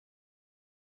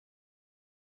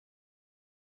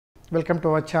Welcome to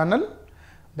our channel,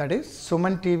 that is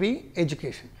Sumantv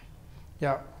Education.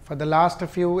 Yeah, for the last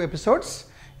few episodes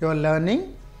you are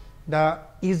learning the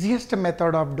easiest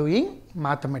method of doing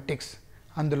mathematics.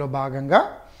 అందులో భాగంగా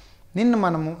నిన్న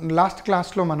మనము last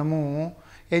క్లాస్లో మనము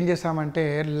ఏం చేసామంటే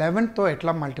 11 తో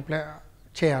ఎట్లా మల్టిప్లై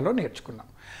చేయాలో నేర్చుకున్నాం.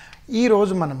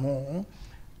 ఈరోజు మనము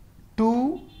 2,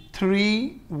 3,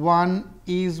 1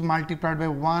 is multiplied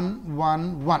by 1, 1,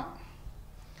 1.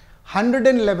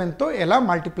 111 తో ఎలా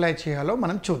మల్టిప్లై చేయాలో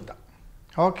మనం చూద్దాం.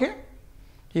 ఓకే,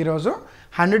 ఈరోజు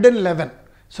 111.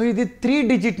 సో ఇది 3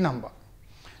 డిజిట్ నంబర్.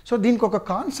 సో దీనికి ఒక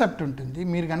కాన్సెప్ట్ ఉంటుంది,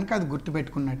 మీరు కనుక అది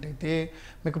గుర్తుపెట్టుకున్నట్టయితే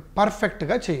మీకు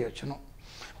పర్ఫెక్ట్గా చేయొచ్చును.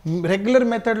 రెగ్యులర్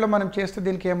మెథడ్లో మనం చేస్తే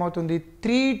దీనికి ఏమవుతుంది,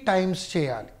 3 టైమ్స్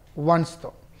చేయాలి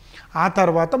వన్స్తో, ఆ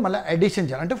తర్వాత మళ్ళీ అడిషన్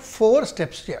చేయాలి, అంటే 4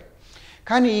 స్టెప్స్ చేయాలి.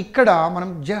 కానీ ఇక్కడ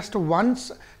మనం జస్ట్ 1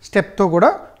 స్టెప్తో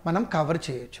కూడా మనం కవర్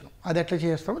చేయొచ్చును. అది ఎట్లా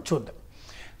చేస్తామో చూద్దాం.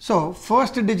 సో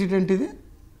ఫస్ట్ డిజిట్ ఏంటిది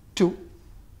 2.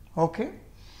 ఓకే,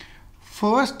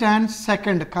 ఫస్ట్ అండ్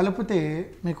సెకండ్ కలిపితే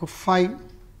మీకు 5,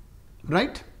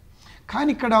 రైట్. కానీ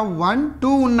ఇక్కడ 1,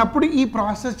 2 ఉన్నప్పుడు ఈ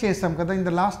ప్రాసెస్ చేస్తాం కదా ఇన్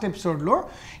ద లాస్ట్ ఎపిసోడ్లో.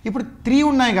 ఇప్పుడు 3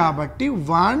 ఉన్నాయి కాబట్టి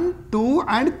 1, 2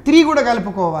 అండ్ 3 కూడా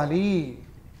కలుపుకోవాలి,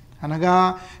 అనగా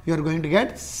you're going to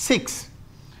get 6.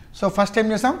 So first ఏం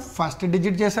చేసాం, ఫస్ట్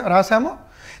డిజిట్ రాసాము,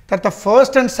 తర్వాత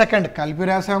ఫస్ట్ అండ్ సెకండ్ కలిపి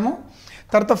రాసాము,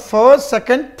 తర్వాత ఫస్ట్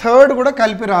సెకండ్ థర్డ్ కూడా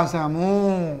కలిపి రాసాము.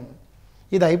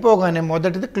 ఇది అయిపోగానే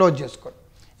మొదటిది క్లోజ్ చేసుకోండి.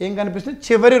 ఏం కనిపిస్తుంది,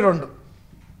 చివరి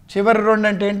రెండు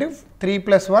అంటే ఏంటి, 3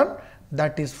 + 1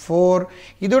 దట్ ఈస్ 4.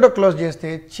 ఇది కూడా క్లోజ్ చేస్తే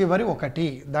చివరి 1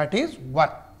 that is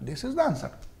 1. This is the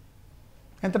answer.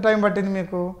 ఎంత టైం పట్టింది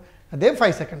మీకు, అదే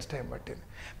 5 సెకండ్స్ టైం పట్టింది.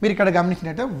 మీరు ఇక్కడ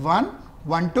గమనించినట్టే 1,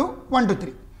 1, 2, 1, 2,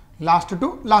 3, లాస్ట్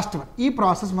 2, లాస్ట్ 1, ఈ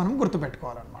ప్రాసెస్ మనం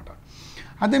గుర్తుపెట్టుకోవాలన్నమాట.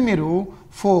 అదే మీరు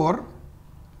 4,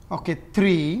 ఓకే,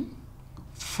 3,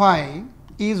 5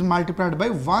 ఈజ్ మల్టిప్లైడ్ బై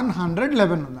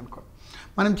 111 ఉందనుకో.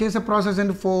 మనం చేసే ప్రాసెస్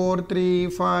ఏంటి, 4, 3,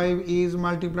 5 ఈజ్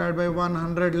మల్టిప్లైడ్ బై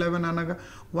 111 అనగా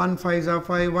 1 5 =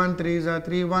 5, 1 3 =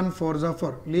 3, 1 4 =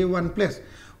 4, లీవ్ 1 ప్లేస్,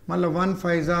 మళ్ళీ 1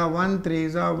 5 = 1 3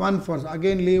 = 1 4,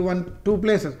 అగైన్ లీవ్ 2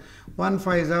 ప్లేసెస్, 1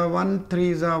 5 = 1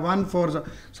 3 = 1 4.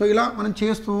 సో ఇలా మనం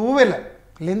చేస్తూ వెళ్ళాలి.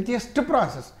 Lengthiest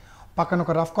process. పక్కన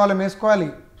ఒక రఫ్ కాలం వేసుకోవాలి,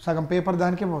 సగం పేపర్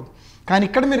దానికే పోతుంది. కానీ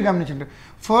ఇక్కడ మీరు గమనించండి,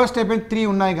 ఫస్ట్ స్టెప్ 3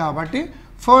 ఉన్నాయి కాబట్టి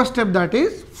ఫస్ట్ స్టెప్ దట్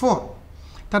ఈస్ 4.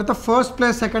 తర్వాత ఫస్ట్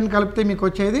ప్లస్ సెకండ్ కలిపితే మీకు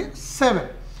వచ్చేది 7.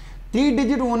 3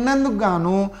 డిజిట్ ఉన్నందుకు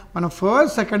గాను మనం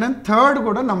ఫస్ట్ సెకండ్ అండ్ థర్డ్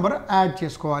కూడా నంబర్ యాడ్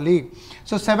చేసుకోవాలి.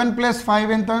 సో 7 + 5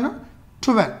 ఎంత,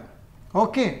 12.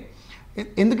 ఓకే,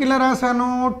 ఎందుకు ఇలా రాశాను,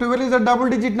 12 is a double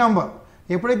digit number.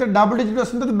 ఎప్పుడైతే డబుల్ డిజిట్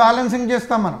వస్తుందో బ్యాలెన్సింగ్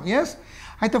చేస్తాం మనం. ఎస్,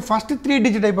 అయితే ఫస్ట్ 3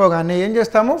 డిజిట్ అయిపోగానే ఏం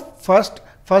చేస్తాము, ఫస్ట్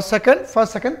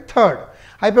సెకండ్ థర్డ్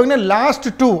అయిపోగానే లాస్ట్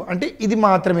 2 అంటే ఇది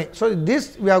మాత్రమే. So this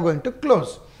we are going to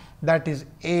close, that is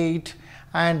 8,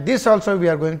 and this also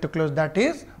we are going to close, that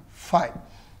is 5.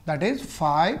 That is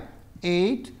 5,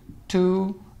 8, 2,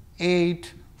 8,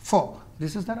 4.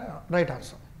 This is the right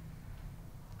answer.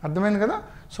 అర్థమైంది కదా.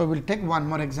 So will take one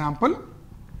more example.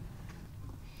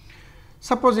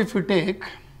 Suppose if you take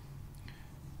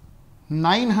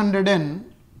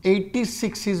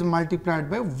 986 is multiplied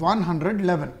by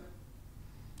 111.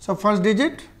 So first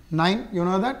digit 9, you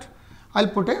know that.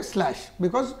 I'll put a slash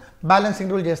because balancing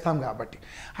rule చేస్తాం కాబట్టి.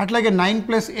 అట్లాగే 9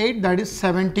 + 8 that is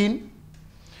 17.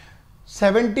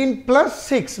 17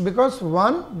 + 6 because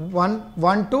 1,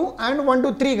 2 and 1,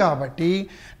 2, 3 కాబట్టి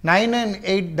 9 and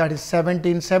 8 that is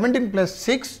 17. 17 +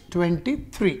 6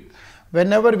 23.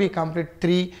 Whenever we complete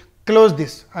 3, close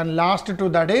this, and last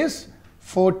 2 that is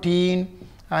 14,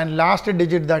 and last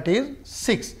digit that is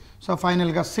 6. So final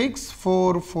ga 6,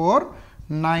 4, 4,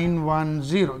 9, 1,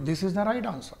 0. This is the right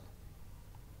answer.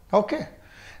 Okay,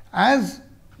 as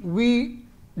we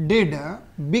did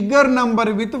bigger number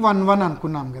with 1, 1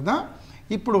 అనుకున్నాం కదా.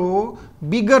 ఇప్పుడు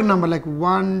bigger number like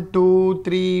 1, 2,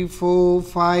 3, 4,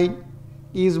 5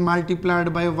 is multiplied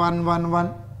by 1, 1, 1,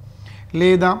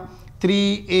 లేదా 3,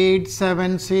 8,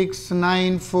 7, 6,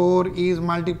 9, 4 is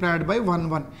multiplied by 1,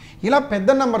 1. ఇలా పెద్ద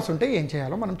numbers ఉంటే ఏం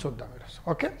చేయాలో మనం చూద్దాం ఈరోజు.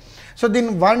 ఓకే, సో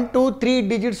దీని 1, 2, 3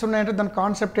 డిజిట్స్ ఉన్నాయంటే దాని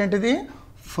కాన్సెప్ట్ ఏంటిది,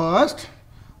 first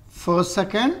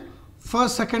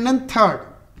second and third,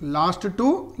 last 2,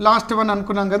 last 1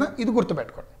 అనుకున్నాం కదా. ఇది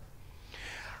గుర్తుపెట్టుకోండి.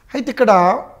 అయితే ఇక్కడ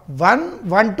 1,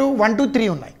 1, 2, 1, 2, 3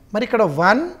 ఉన్నాయి. మరి ఇక్కడ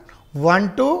 1, 1,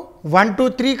 2, 1, 2,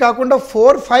 3 కాకుండా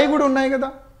 4, 5 కూడా ఉన్నాయి కదా.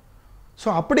 సో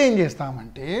అప్పుడు ఏం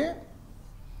చేస్తామంటే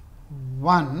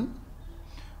 1,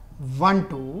 1,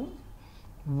 2,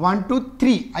 1, 2,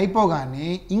 3 అయిపోగానే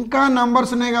ఇంకా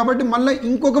నంబర్స్ ఉన్నాయి కాబట్టి మళ్ళీ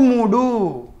ఇంకొక 3,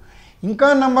 ఇంకా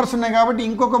నంబర్స్ ఉన్నాయి కాబట్టి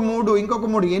ఇంకొక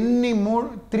 3, ఎన్ని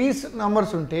 3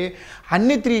 నంబర్స్ ఉంటే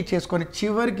అన్ని 3 చేసుకొని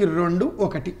చివరికి 2,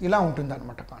 1 ఇలా ఉంటుంది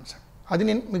అనమాట కాన్సెప్ట్. అది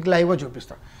నేను మీకు లైవ్గా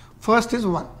చూపిస్తాను. First is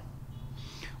 1.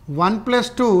 1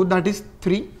 + 2 that is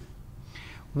 3.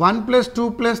 1 + 2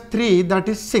 + 3 that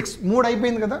is 6. 3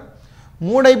 అయిపోయింది కదా.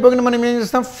 3 అయిపోయిన మనం ఏం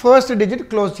చేస్తాం, ఫస్ట్ డిజిట్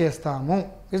క్లోజ్ చేస్తాము,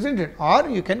 isn't it, are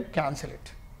you can cancel it.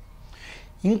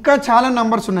 ఇంకా చాలా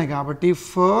నంబర్స్ ఉన్నాయి కాబట్టి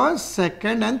ఫస్ట్,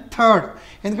 సెకండ్ అండ్ థర్డ్,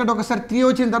 ఎందుకంటే ఒకసారి 3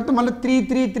 వచ్చిన తర్వాత మళ్ళీ 3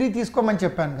 3 3 తీసుకోమని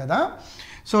చెప్పాను కదా.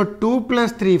 So 2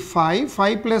 + 3 5,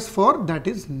 5 + 4 that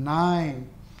is 9.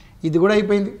 ఇది కూడా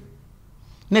అయిపోయింది.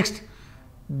 Next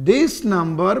this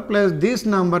number plus this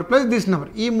number plus this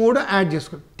number, ఈ 3 యాడ్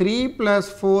చేసుకోండి. 3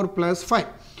 + 4 + 5,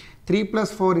 3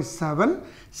 + 4 is 7,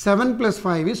 7 +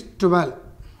 5 is 12.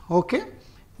 ఓకే,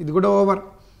 ఇది కూడా ఓవర్.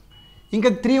 ఇంకా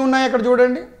 3 ఉన్నాయి అక్కడ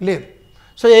చూడండి, లేదు.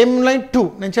 సో ఏమున్నాయి, 2.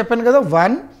 నేను చెప్పాను కదా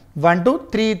 1 1 2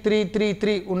 3 3 3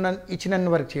 3 ఉన్న ఇచ్చిన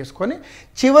వరకు చేసుకొని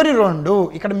చివరి 2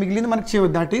 ఇక్కడ మిగిలింది మనకి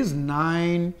చివరి, that is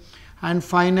 9 and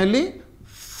finally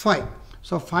 5.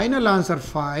 So final answer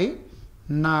 5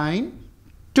 9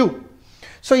 2.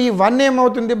 So ఈ 1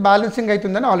 ఏమవుతుంది, బ్యాలెన్సింగ్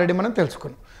అవుతుందని ఆల్రెడీ మనం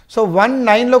తెలుసుకున్నాం. సో 1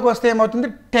 9లోకి వస్తే ఏమవుతుంది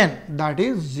 10, that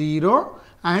is 0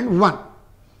 and 1.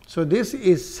 So this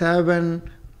is 7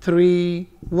 3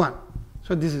 1.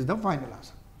 So this is the final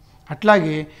answer.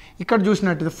 అట్లాగే ఇక్కడ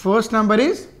చూసినట్టు first number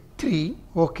is 3.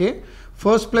 Okay,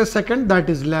 first plus second that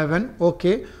is 11.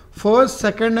 Okay, first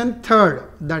second and third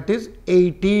that is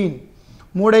 18.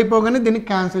 3 అయిపోగానే దీన్ని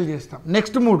క్యాన్సిల్ చేస్తాం.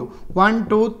 Next 3 1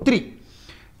 2 3,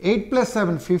 8 +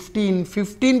 7 15,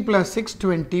 15 + 6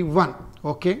 21.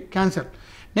 Okay, cancel.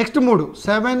 Next 3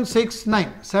 7 6 9,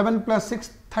 7 +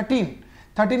 6 13,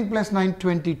 13 + 9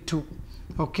 22.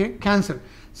 Okay, cancel.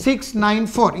 6 9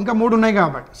 4, ఇంకా 3 ఉన్నాయి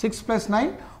కాబట్టి 6 +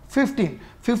 9 15,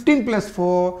 15 +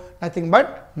 4 nothing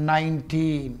but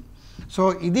 19. So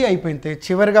ఇది అయిపోయింది.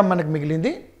 చివరిగా మనకు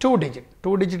మిగిలింది 2 డిజిట్.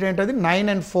 2 డిజిట్ ఏంటది, 9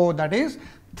 and 4 that is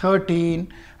 13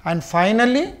 and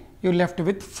finally you left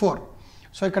with 4.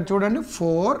 So ఇక్కడ చూడండి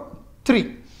 4 3.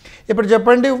 ఇప్పుడు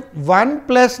చెప్పండి 1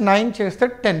 + 9 చేస్తే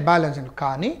 10 బ్యాలెన్స్,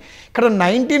 కానీ ఇక్కడ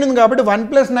 19 ఉంది కాబట్టి 1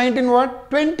 + 19 వాట్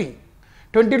 20.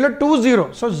 20లో 2 0.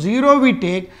 సో 0 వి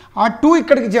టేక్, ఆ 2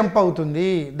 ఇక్కడికి జంప్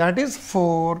అవుతుంది, that is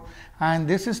 4 and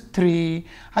this is 3.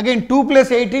 again 2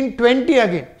 + 18 20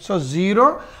 again. so 0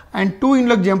 and 2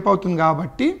 ఇందులోకి జంప్ అవుతుంది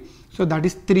కాబట్టి so that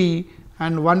is 3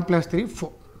 and 1 + 3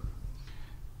 4.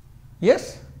 yes,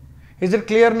 is it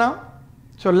clear now?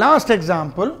 so last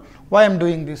example, why I am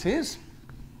doing this is,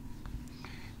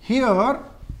 here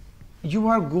you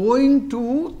are going to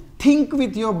think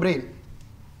with your brain.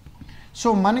 so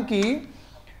మనకి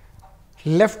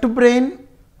left brain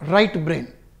right brain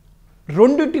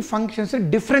రెండిటి functions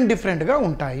డిఫరెంట్గా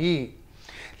ఉంటాయి.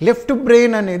 Left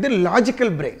brain అనేది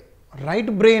logical brain,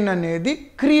 right brain అనేది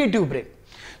creative brain.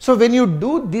 So when you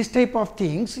do this type of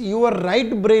things your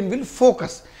right brain will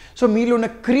focus. So మీలో ఉన్న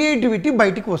creativity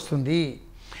బయటికి వస్తుంది.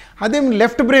 అదే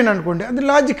లెఫ్ట్ బ్రెయిన్ అనుకోండి, అది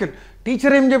లాజికల్,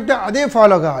 టీచర్ ఏం చెప్తే అదే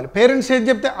ఫాలో కావాలి, పేరెంట్స్ ఏం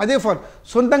చెప్తే అదే ఫాలో,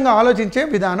 సొంతంగా ఆలోచించే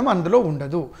విధానం అందులో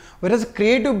ఉండదు. వెరస్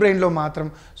క్రియేటివ్ బ్రెయిన్లో మాత్రం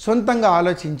సొంతంగా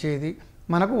ఆలోచించేది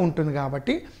మనకు ఉంటుంది.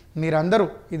 కాబట్టి మీరందరూ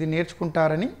ఇది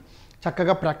నేర్చుకుంటారని,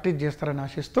 చక్కగా ప్రాక్టీస్ చేస్తారని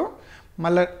ఆశిస్తూ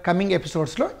మళ్ళీ కమింగ్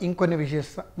ఎపిసోడ్స్లో ఇంకొన్ని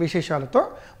విశేషాలతో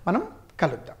మనం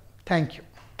కలుద్దాం. Thank you.